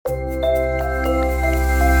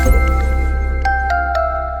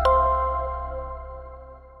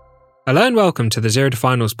Hello and welcome to the Zero to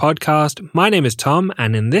Finals podcast. My name is Tom,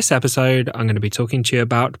 and in this episode, I'm going to be talking to you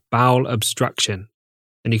about bowel obstruction.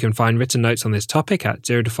 And you can find written notes on this topic at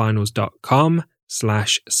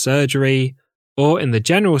zerotofinals.com/surgery or in the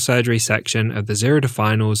general surgery section of the Zero to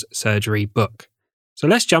Finals surgery book. So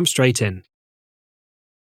let's jump straight in.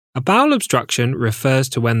 A bowel obstruction refers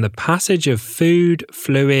to when the passage of food,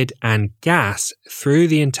 fluid, and gas through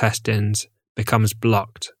the intestines becomes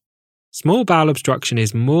blocked. Small bowel obstruction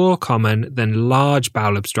is more common than large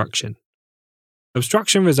bowel obstruction.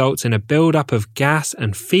 Obstruction results in a buildup of gas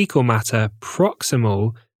and fecal matter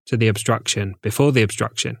proximal to the obstruction before the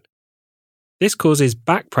obstruction. This causes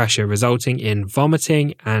back pressure resulting in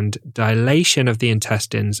vomiting and dilation of the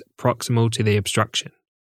intestines proximal to the obstruction.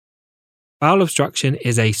 Bowel obstruction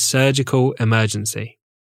is a surgical emergency.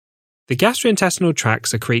 The gastrointestinal tract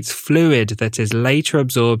secretes fluid that is later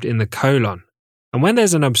absorbed in the colon. And when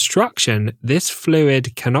there's an obstruction, this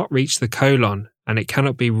fluid cannot reach the colon and it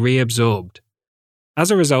cannot be reabsorbed.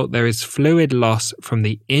 As a result, there is fluid loss from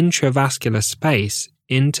the intravascular space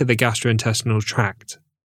into the gastrointestinal tract.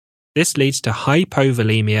 This leads to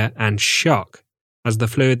hypovolemia and shock, as the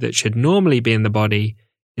fluid that should normally be in the body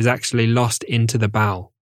is actually lost into the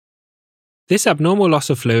bowel. This abnormal loss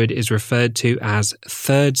of fluid is referred to as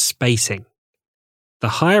third spacing. The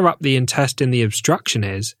higher up the intestine the obstruction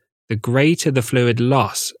is, the greater the fluid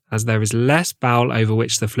loss, as there is less bowel over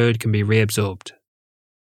which the fluid can be reabsorbed.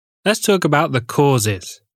 Let's talk about the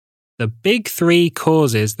causes. The big three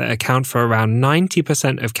causes that account for around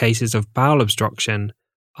 90% of cases of bowel obstruction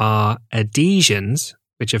are adhesions,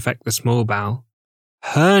 which affect the small bowel,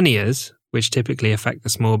 hernias, which typically affect the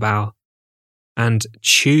small bowel, and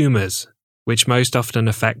tumours, which most often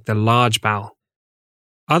affect the large bowel.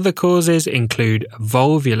 Other causes include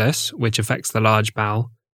volvulus, which affects the large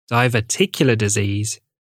bowel, diverticular disease,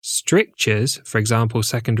 strictures, for example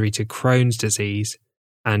secondary to Crohn's disease,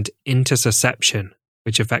 and intussusception,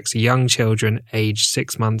 which affects young children aged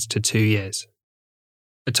 6 months to 2 years.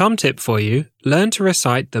 A Tom tip for you: learn to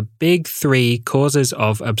recite the big three causes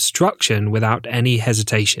of obstruction without any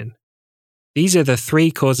hesitation. These are the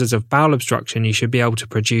three causes of bowel obstruction you should be able to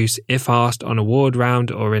produce if asked on a ward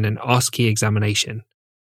round or in an OSCE examination.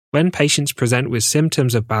 When patients present with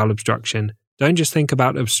symptoms of bowel obstruction, don't just think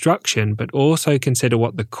about obstruction, but also consider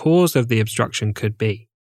what the cause of the obstruction could be.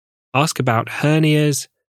 Ask about hernias,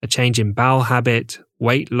 a change in bowel habit,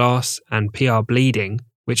 weight loss, and PR bleeding,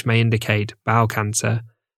 which may indicate bowel cancer,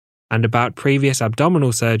 and about previous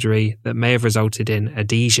abdominal surgery that may have resulted in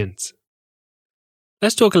adhesions.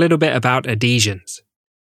 Let's talk a little bit about adhesions.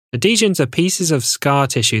 Adhesions are pieces of scar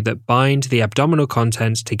tissue that bind the abdominal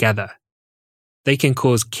contents together. They can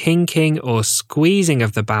cause kinking or squeezing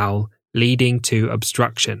of the bowel, leading to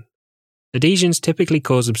obstruction. Adhesions typically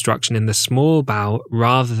cause obstruction in the small bowel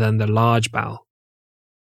rather than the large bowel.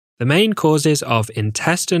 The main causes of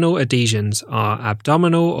intestinal adhesions are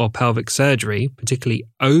abdominal or pelvic surgery, particularly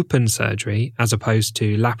open surgery as opposed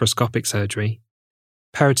to laparoscopic surgery,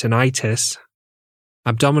 peritonitis,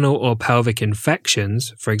 abdominal or pelvic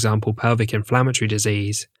infections, for example pelvic inflammatory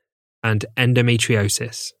disease, and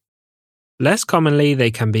endometriosis. Less commonly, they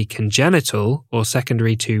can be congenital or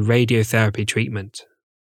secondary to radiotherapy treatment.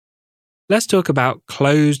 Let's talk about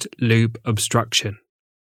closed loop obstruction.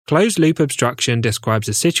 Closed loop obstruction describes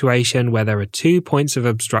a situation where there are 2 points of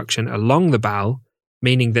obstruction along the bowel,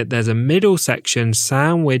 meaning that there's a middle section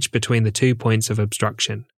sandwiched between the 2 points of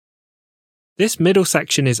obstruction. This middle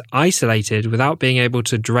section is isolated without being able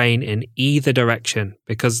to drain in either direction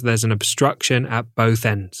because there's an obstruction at both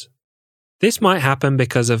ends. This might happen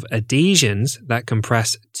because of adhesions that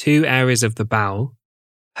compress 2 areas of the bowel,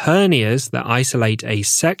 hernias that isolate a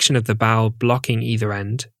section of the bowel blocking either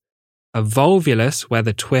end, a volvulus where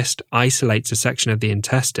the twist isolates a section of the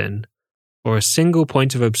intestine, or a single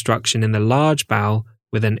point of obstruction in the large bowel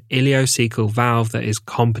with an ileocecal valve that is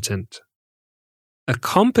competent. A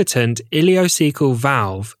competent ileocecal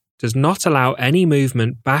valve does not allow any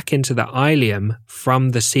movement back into the ileum from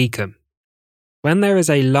the cecum. When there is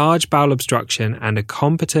a large bowel obstruction and a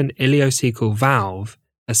competent ileocecal valve,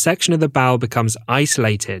 a section of the bowel becomes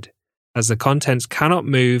isolated, as the contents cannot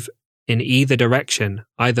move in either direction,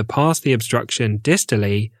 either past the obstruction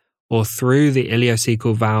distally or through the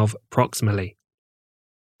ileocecal valve proximally.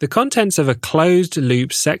 The contents of a closed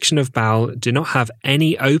loop section of bowel do not have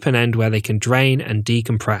any open end where they can drain and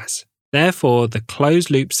decompress. Therefore, the closed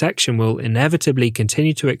loop section will inevitably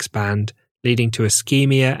continue to expand, leading to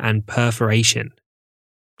ischemia and perforation.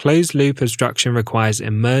 Closed loop obstruction requires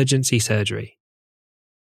emergency surgery.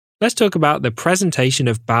 Let's talk about the presentation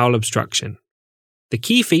of bowel obstruction. The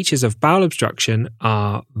key features of bowel obstruction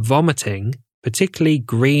are vomiting, particularly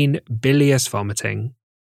green bilious vomiting,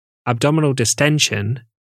 abdominal distension,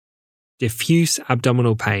 diffuse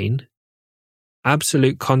abdominal pain,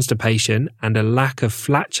 absolute constipation and a lack of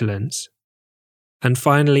flatulence. And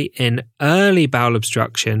finally, in early bowel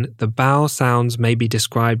obstruction, the bowel sounds may be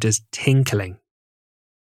described as tinkling.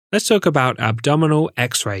 Let's talk about abdominal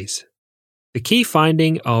X-rays. The key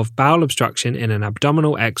finding of bowel obstruction in an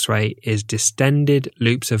abdominal X-ray is distended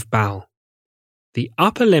loops of bowel. The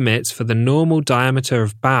upper limits for the normal diameter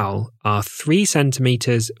of bowel are 3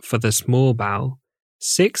 cm for the small bowel,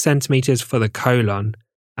 6 cm for the colon,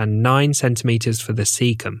 and 9 cm for the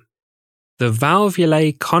cecum. The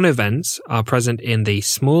valvulae connivents are present in the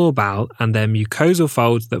small bowel and their mucosal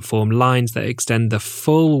folds that form lines that extend the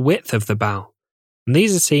full width of the bowel. And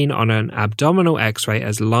these are seen on an abdominal X-ray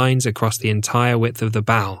as lines across the entire width of the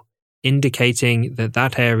bowel, indicating that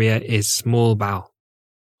that area is small bowel.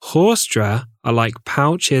 Haustra are like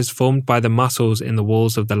pouches formed by the muscles in the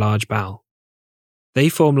walls of the large bowel. They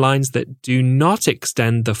form lines that do not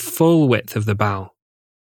extend the full width of the bowel.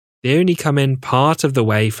 They only come in part of the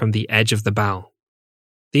way from the edge of the bowel.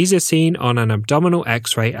 These are seen on an abdominal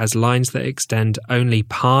X-ray as lines that extend only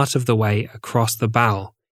part of the way across the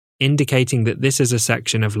bowel, indicating that this is a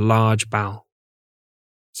section of large bowel.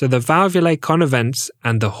 So the valvulae connivents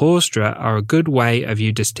and the haustra are a good way of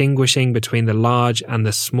you distinguishing between the large and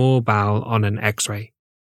the small bowel on an X-ray.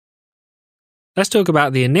 Let's talk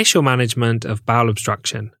about the initial management of bowel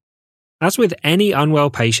obstruction. As with any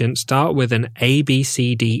unwell patient, start with an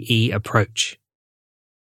ABCDE approach.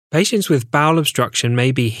 Patients with bowel obstruction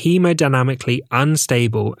may be hemodynamically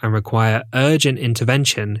unstable and require urgent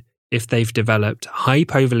intervention if they've developed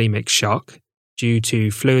hypovolemic shock due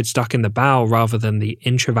to fluid stuck in the bowel rather than the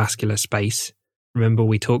intravascular space. Remember,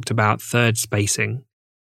 we talked about third spacing.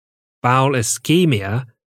 Bowel ischemia,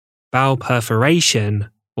 bowel perforation,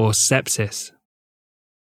 or sepsis.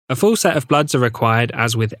 A full set of bloods are required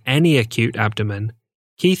as with any acute abdomen.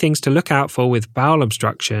 Key things to look out for with bowel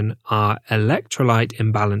obstruction are electrolyte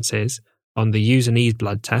imbalances on the Usenese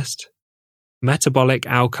blood test, metabolic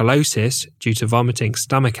alkalosis due to vomiting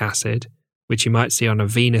stomach acid, which you might see on a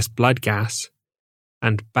venous blood gas,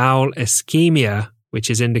 and bowel ischemia, which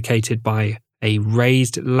is indicated by a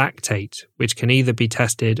raised lactate, which can either be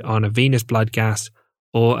tested on a venous blood gas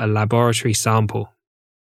or a laboratory sample.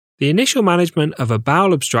 The initial management of a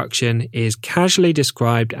bowel obstruction is casually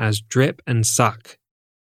described as drip and suck.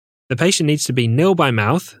 The patient needs to be nil by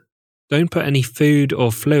mouth. Don't put any food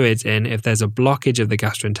or fluids in if there's a blockage of the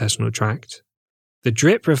gastrointestinal tract. The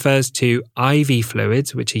drip refers to IV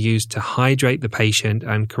fluids, which are used to hydrate the patient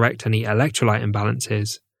and correct any electrolyte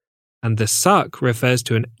imbalances. And the suck refers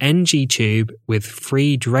to an NG tube with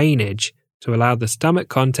free drainage to allow the stomach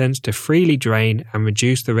contents to freely drain and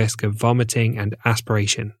reduce the risk of vomiting and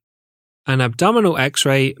aspiration. An abdominal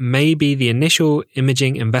X-ray may be the initial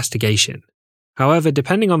imaging investigation. However,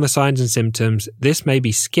 depending on the signs and symptoms, this may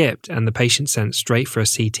be skipped and the patient sent straight for a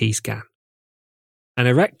CT scan. An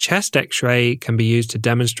erect chest X-ray can be used to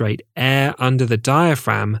demonstrate air under the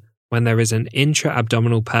diaphragm when there is an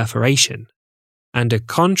intra-abdominal perforation, and a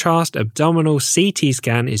contrast abdominal CT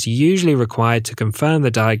scan is usually required to confirm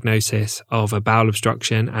the diagnosis of a bowel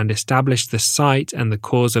obstruction and establish the site and the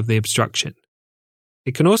cause of the obstruction.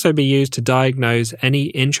 It can also be used to diagnose any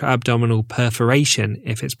intra-abdominal perforation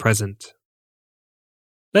if it's present.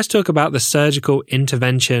 Let's talk about the surgical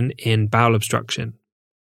intervention in bowel obstruction.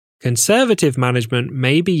 Conservative management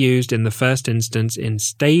may be used in the first instance in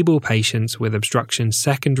stable patients with obstruction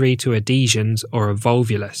secondary to adhesions or a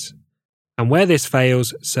volvulus, and where this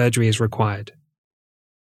fails, surgery is required.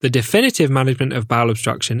 The definitive management of bowel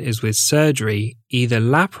obstruction is with surgery, either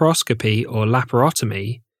laparoscopy or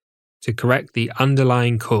laparotomy, to correct the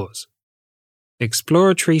underlying cause.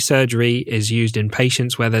 Exploratory surgery is used in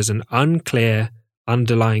patients where there's an unclear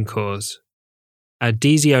underlying cause.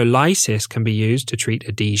 Adhesiolysis can be used to treat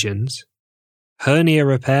adhesions. Hernia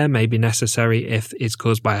repair may be necessary if it's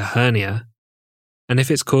caused by a hernia. And if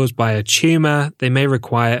it's caused by a tumour, they may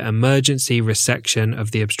require emergency resection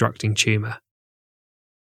of the obstructing tumour.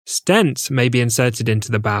 Stents may be inserted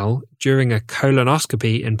into the bowel during a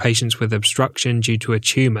colonoscopy in patients with obstruction due to a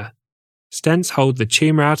tumour. Stents hold the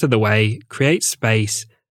tumour out of the way, create space,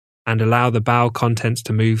 and allow the bowel contents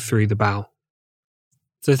to move through the bowel.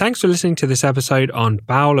 So thanks for listening to this episode on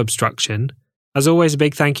bowel obstruction. As always, a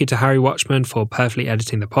big thank you to Harry Watchman for perfectly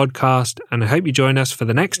editing the podcast, and I hope you join us for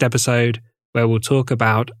the next episode where we'll talk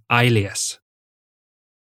about ileus.